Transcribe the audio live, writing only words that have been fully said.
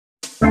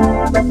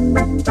Today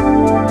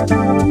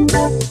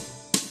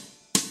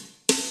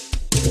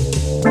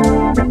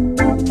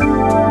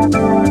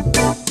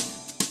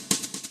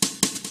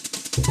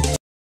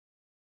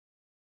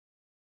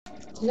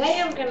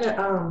I'm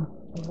gonna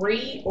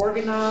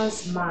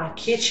reorganize my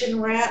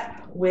kitchen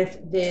wrap with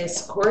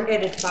this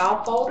corrugated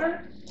file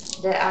folder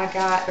that I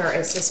got, or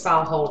it says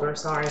file holder,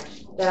 sorry,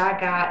 that I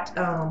got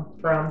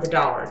from the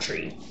Dollar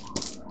Tree.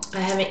 I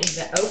haven't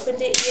even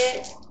opened it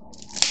yet,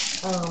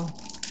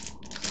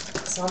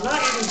 so I'm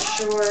not even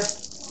sure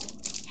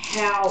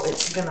how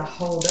it's gonna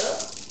hold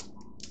up,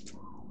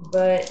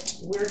 but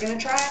we're gonna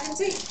try it and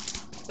see.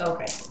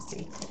 Okay, let's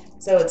see.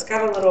 So it's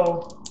got a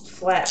little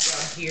flap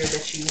down here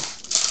that you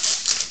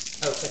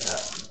open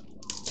up.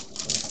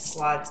 And it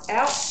slides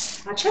out.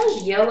 I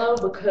chose yellow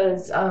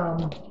because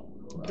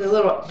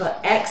the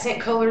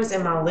accent colors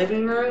in my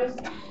living room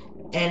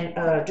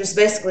and just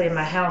basically in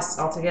my house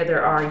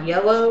altogether are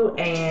yellow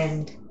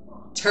and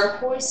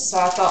turquoise, so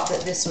I thought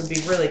that this would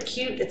be really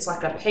cute. It's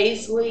like a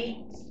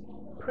paisley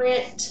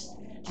print.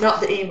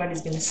 Not that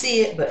anybody's going to see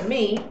it but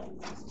me.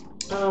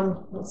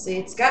 Let's see,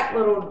 it's got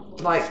little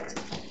like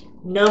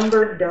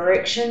numbered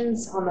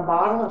directions on the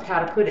bottom of how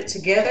to put it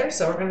together,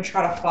 so we're going to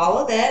try to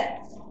follow that.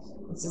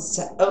 This is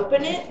to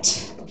open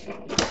it.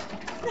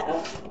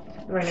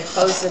 We're going to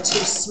close the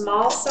two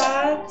small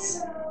sides,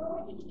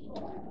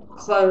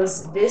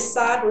 close this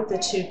side with the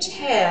two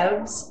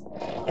tabs,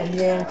 and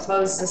then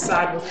close the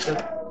side with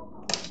the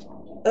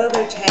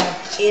other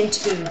tab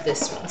into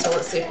this one. So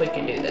let's see if we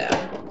can do that.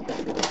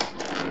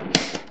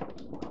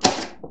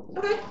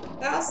 Okay,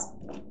 that was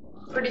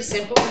pretty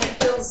simple, and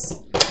it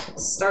feels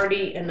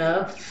sturdy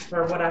enough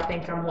for what I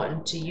think I'm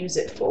wanting to use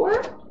it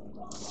for.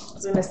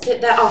 So I'm going to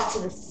sit that off to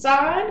the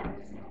side.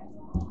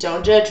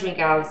 Don't judge me,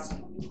 guys.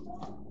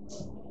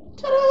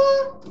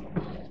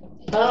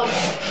 Ta-da!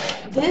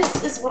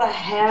 This is what I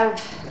have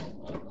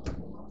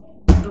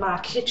my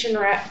kitchen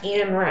wrap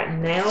in right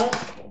now,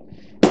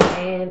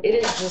 and it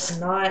is just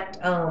not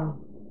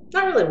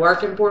really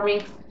working for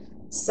me.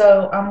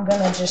 So I'm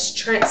gonna just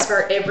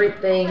transfer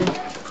everything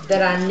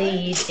that I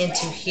need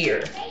into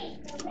here.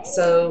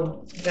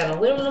 So got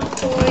aluminum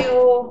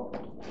foil,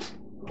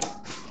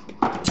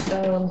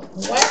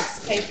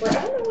 wax paper. I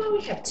don't know why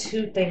we have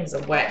two things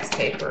of wax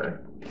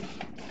paper.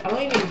 I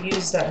don't even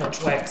use that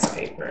much wax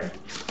paper.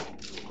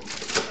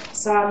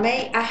 So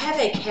I have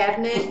a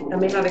cabinet, I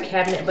mean not a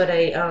cabinet, but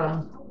a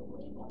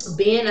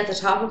bin at the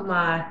top of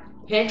my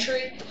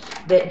pantry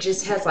that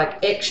just has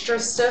like extra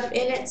stuff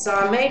in it. So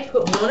I may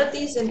put one of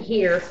these in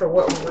here for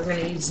what we're going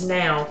to use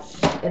now,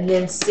 and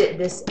then sit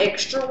this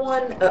extra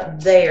one up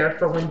there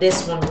for when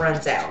this one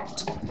runs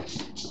out.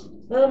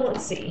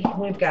 Let's see,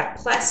 we've got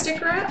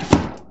plastic wrap,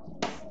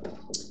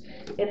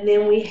 and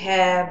then we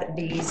have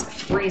these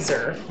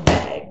freezer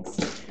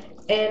bags.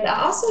 And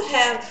I also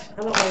have,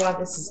 I don't know why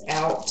this is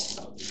out.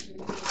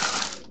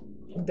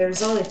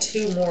 There's only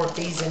two more of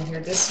these in here.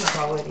 This one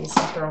probably needs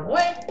to throw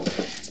away.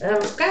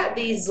 I've got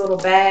these little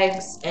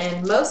bags,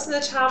 and most of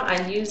the time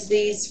I use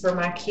these for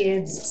my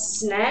kids'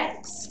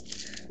 snacks.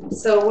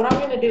 So what I'm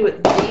going to do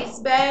with these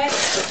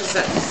bags, because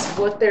that's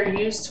what they're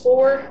used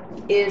for,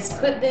 is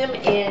put them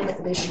in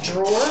this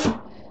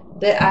drawer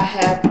that I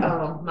have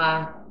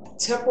my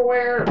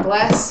Tupperware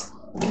glass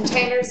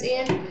containers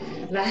in.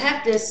 And I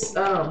have this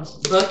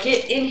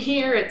bucket in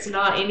here. It's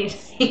not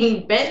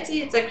anything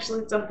fancy. It's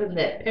actually something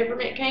that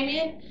Peppermint came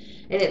in.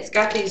 And it's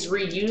got these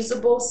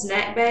reusable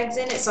snack bags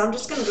in it. So I'm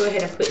just going to go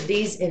ahead and put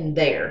these in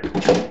there.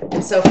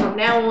 And so from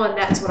now on,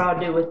 that's what I'll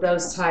do with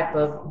those type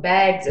of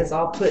bags, is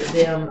I'll put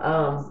them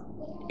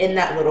in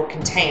that little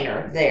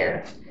container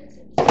there.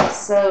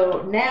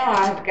 So now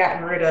I've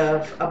gotten rid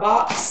of a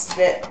box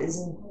that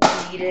is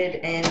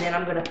needed. And then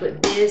I'm going to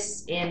put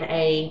this in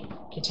a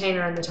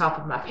container in the top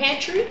of my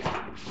pantry.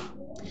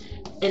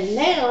 And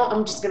now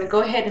I'm just going to go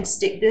ahead and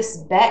stick this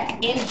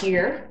back in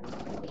here.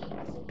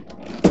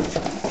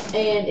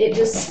 And it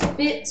just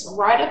fits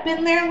right up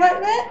in there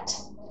like that.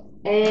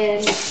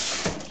 And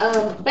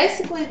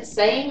basically the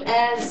same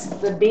as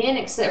the bin,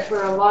 except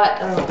for a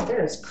lot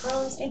there's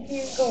crumbs in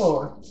here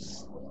galore.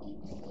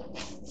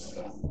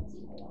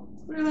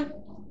 Really?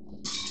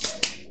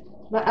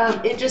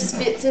 But it just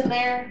fits in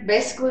there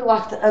basically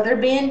like the other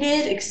bin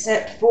did,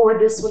 except for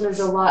this one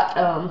is a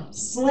lot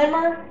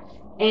slimmer,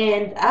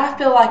 and I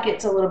feel like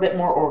it's a little bit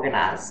more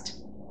organized.